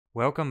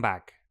Welcome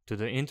back to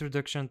the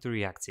Introduction to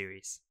React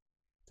series.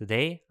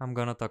 Today I'm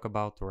gonna talk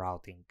about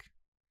routing.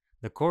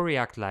 The core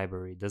React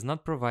library does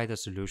not provide a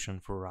solution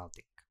for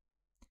routing.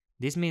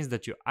 This means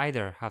that you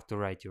either have to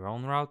write your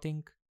own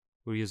routing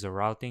or use a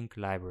routing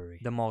library.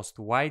 The most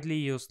widely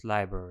used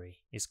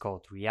library is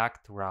called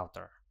React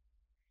Router.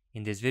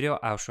 In this video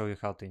I'll show you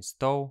how to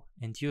install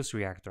and use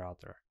React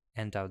Router,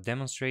 and I'll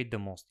demonstrate the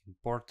most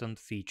important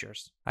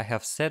features. I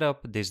have set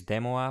up this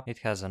demo app. It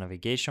has a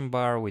navigation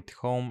bar with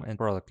home and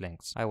product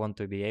links. I want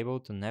to be able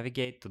to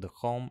navigate to the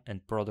home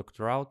and product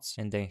routes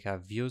and then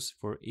have views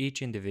for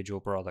each individual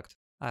product.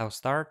 I'll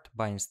start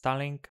by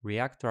installing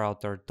React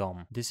Router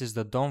DOM. This is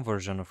the DOM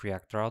version of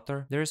React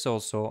Router. There is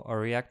also a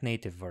React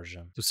Native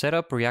version. To set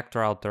up React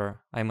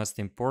Router, I must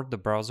import the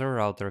browser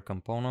router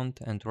component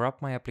and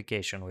wrap my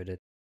application with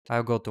it.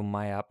 I'll go to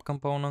my app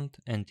component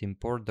and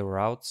import the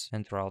routes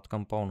and route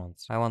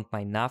components. I want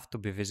my nav to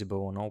be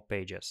visible on all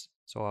pages,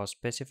 so I'll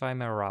specify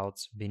my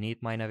routes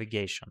beneath my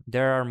navigation.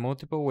 There are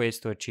multiple ways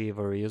to achieve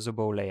a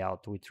reusable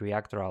layout with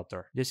React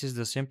Router. This is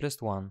the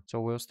simplest one,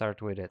 so we'll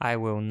start with it. I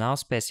will now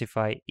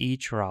specify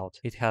each route.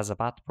 It has a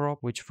path prop,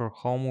 which for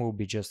home will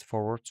be just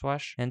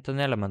 /, and an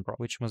element prop,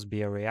 which must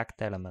be a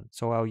React element.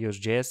 So I'll use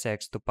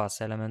JSX to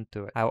pass element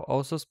to it. I'll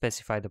also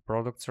specify the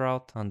products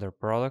route under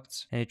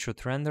products, and it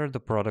should render the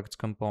products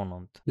component.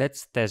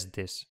 Let's test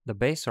this. The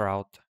base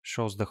route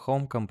shows the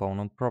home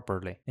component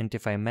properly, and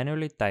if I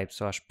manually type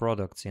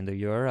 /products in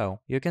the URL,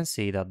 you can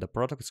see that the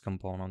products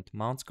component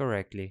mounts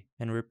correctly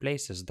and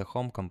replaces the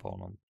home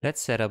component.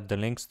 Let's set up the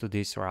links to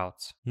these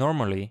routes.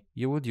 Normally,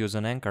 you would use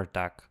an anchor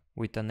tag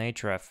with an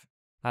href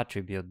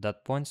attribute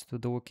that points to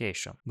the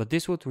location, but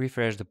this would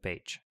refresh the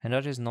page, and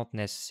that is not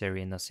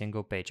necessary in a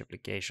single page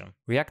application.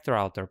 React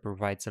Router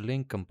provides a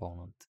link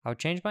component. I'll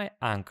change my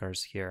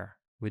anchors here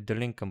with the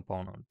link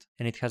component,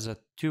 and it has a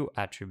to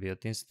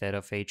attribute instead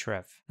of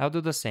href. I'll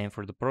do the same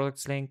for the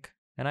products link,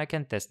 and I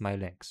can test my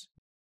links.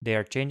 They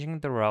are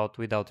changing the route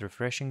without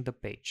refreshing the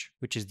page,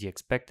 which is the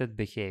expected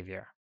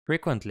behavior.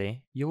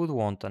 Frequently, you would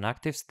want an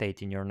active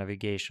state in your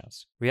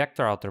navigations. React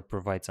Router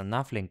provides a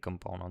NavLink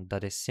component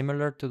that is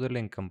similar to the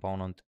link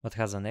component but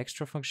has an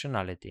extra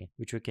functionality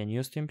which we can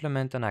use to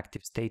implement an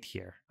active state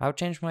here. I'll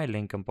change my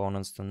link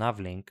components to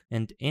NavLink,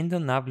 and in the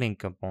NavLink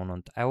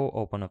component I will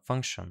open a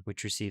function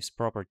which receives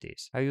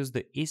properties. I'll use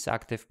the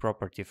isActive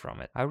property from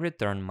it. I'll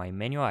return my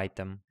menu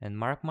item and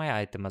mark my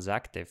item as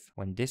active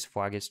when this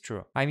flag is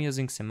true. I'm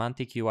using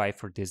semantic UI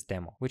for this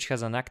demo, which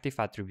has an active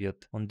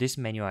attribute on this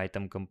menu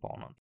item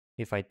component.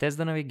 If I test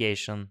the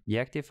navigation, the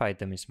active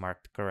item is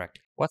marked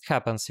correctly. What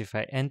happens if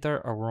I enter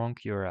a wrong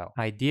URL?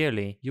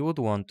 Ideally, you would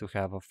want to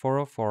have a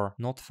 404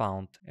 not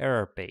found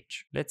error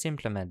page. Let's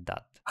implement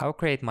that. I'll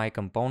create my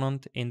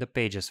component in the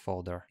pages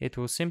folder. It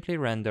will simply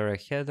render a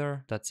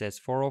header that says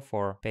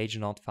 404 page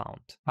not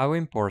found. I'll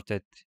import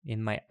it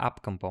in my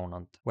app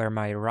component where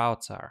my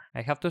routes are.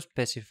 I have to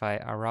specify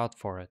a route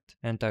for it,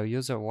 and I'll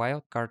use a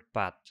wildcard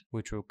path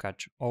which will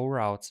catch all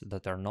routes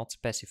that are not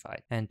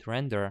specified and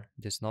render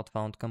this not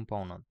found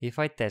component. If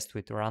I test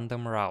with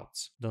random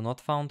routes, the not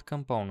found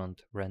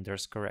component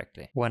renders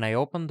correctly. When I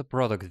open the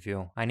product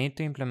view, I need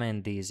to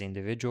implement these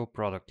individual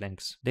product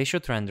links. They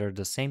should render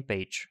the same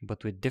page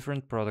but with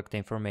different product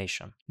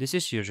information. This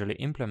is usually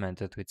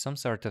implemented with some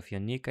sort of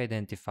unique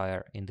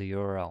identifier in the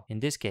URL. In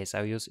this case,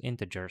 I'll use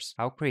integers.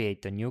 I'll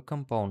create a new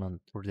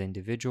component for the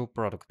individual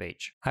product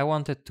page. I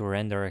wanted to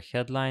render a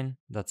headline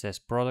that says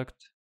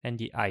product and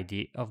the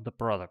ID of the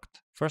product.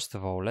 First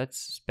of all, let's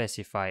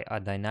specify a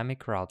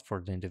dynamic route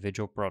for the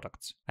individual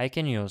products. I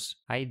can use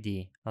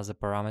ID as a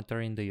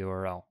parameter in the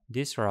URL.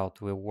 This route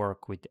will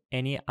work with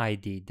any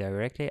ID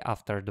directly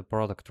after the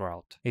product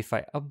route. If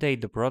I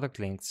update the product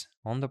links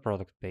on the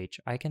product page,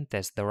 I can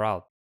test the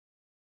route.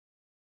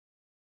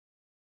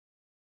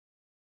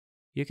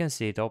 You can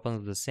see it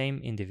opens the same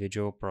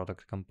individual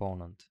product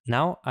component.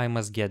 Now I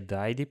must get the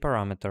ID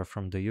parameter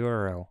from the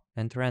URL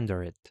and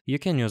render it. You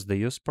can use the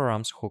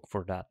useParams hook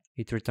for that.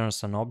 It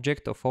returns an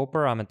object of all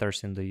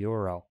parameters in the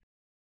URL.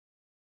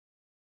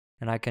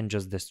 And I can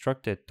just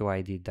destruct it to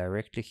ID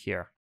directly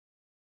here.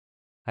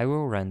 I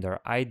will render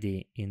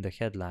ID in the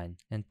headline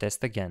and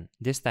test again.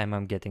 This time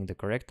I'm getting the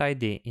correct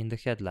ID in the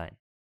headline.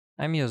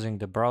 I'm using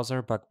the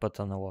browser back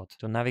button a lot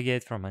to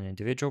navigate from an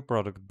individual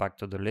product back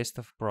to the list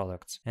of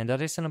products, and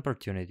that is an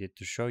opportunity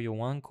to show you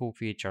one cool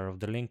feature of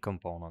the link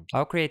component.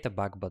 I'll create a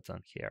back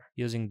button here,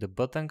 using the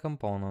button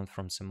component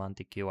from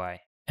semantic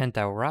UI. And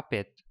I'll wrap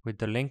it with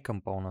the link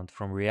component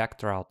from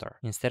React Router.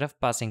 Instead of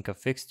passing a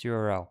fixed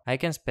URL, I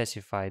can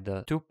specify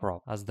the to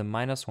prop as the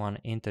 -1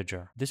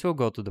 integer. This will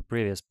go to the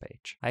previous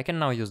page. I can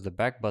now use the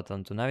back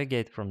button to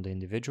navigate from the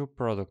individual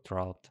product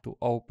route to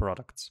all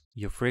products.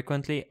 You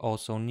frequently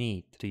also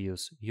need to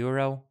use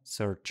URL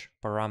search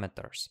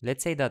parameters.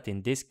 Let's say that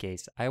in this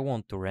case I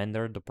want to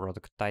render the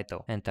product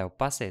title, and I'll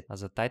pass it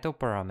as a title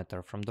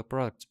parameter from the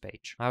products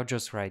page. I'll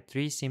just write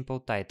 3 simple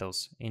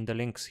titles in the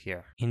links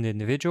here. In the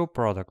individual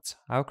products,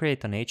 I'll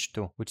create an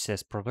h2 which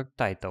says product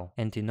title,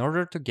 and in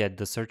order to get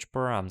the search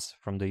params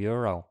from the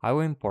URL, I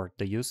will import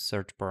the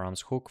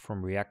useSearchParams hook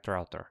from React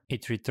Router.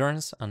 It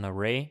returns an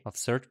array of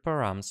search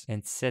params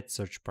and set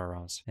search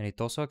params, and it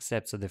also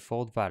accepts a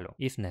default value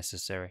if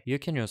necessary. You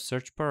can use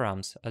search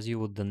params as you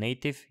would the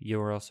native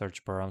URL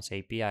search params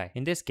API.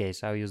 In this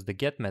case, I'll use the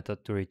get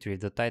method to retrieve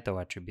the title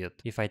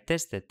attribute. If I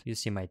test it, you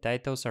see my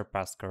titles are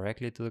passed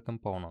correctly to the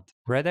component.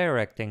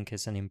 Redirecting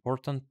is an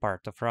important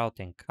part of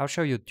routing. I'll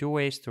show you 2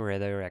 ways to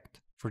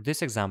redirect. For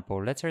this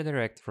example, let's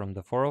redirect from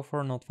the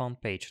 404 not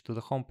found page to the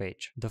home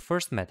page. The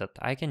first method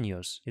I can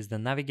use is the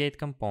navigate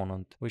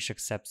component, which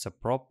accepts a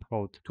prop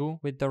code 2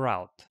 with the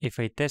route. If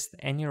I test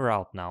any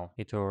route now,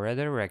 it will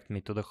redirect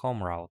me to the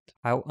home route.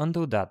 I'll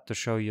undo that to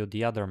show you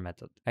the other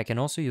method. I can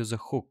also use a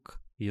hook,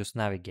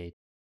 useNavigate.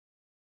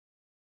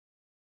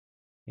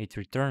 It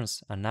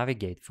returns a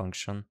navigate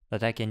function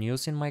that I can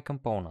use in my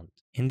component.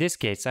 In this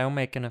case, I will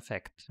make an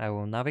effect. I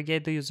will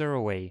navigate the user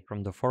away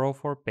from the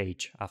 404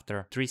 page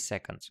after 3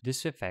 seconds.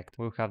 This effect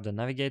will have the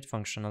navigate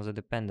function as a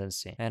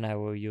dependency, and I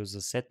will use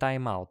a set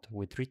timeout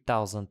with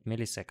 3000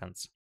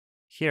 milliseconds.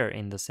 Here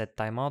in the set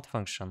timeout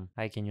function,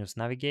 I can use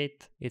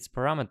navigate. Its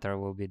parameter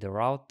will be the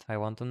route I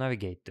want to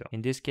navigate to,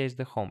 in this case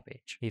the home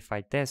page. If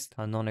I test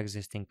a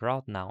non-existing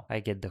route now,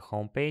 I get the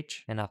home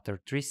page, and after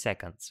 3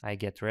 seconds I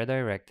get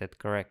redirected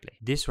correctly.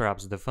 This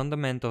wraps the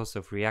fundamentals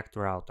of React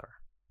Router.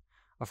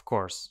 Of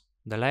course,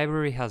 the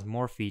library has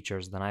more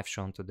features than I've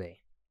shown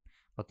today,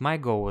 but my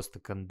goal was to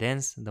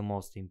condense the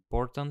most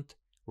important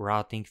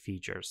routing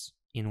features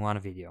in one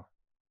video.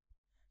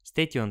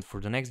 Stay tuned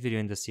for the next video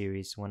in the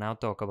series when I'll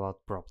talk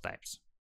about prop types.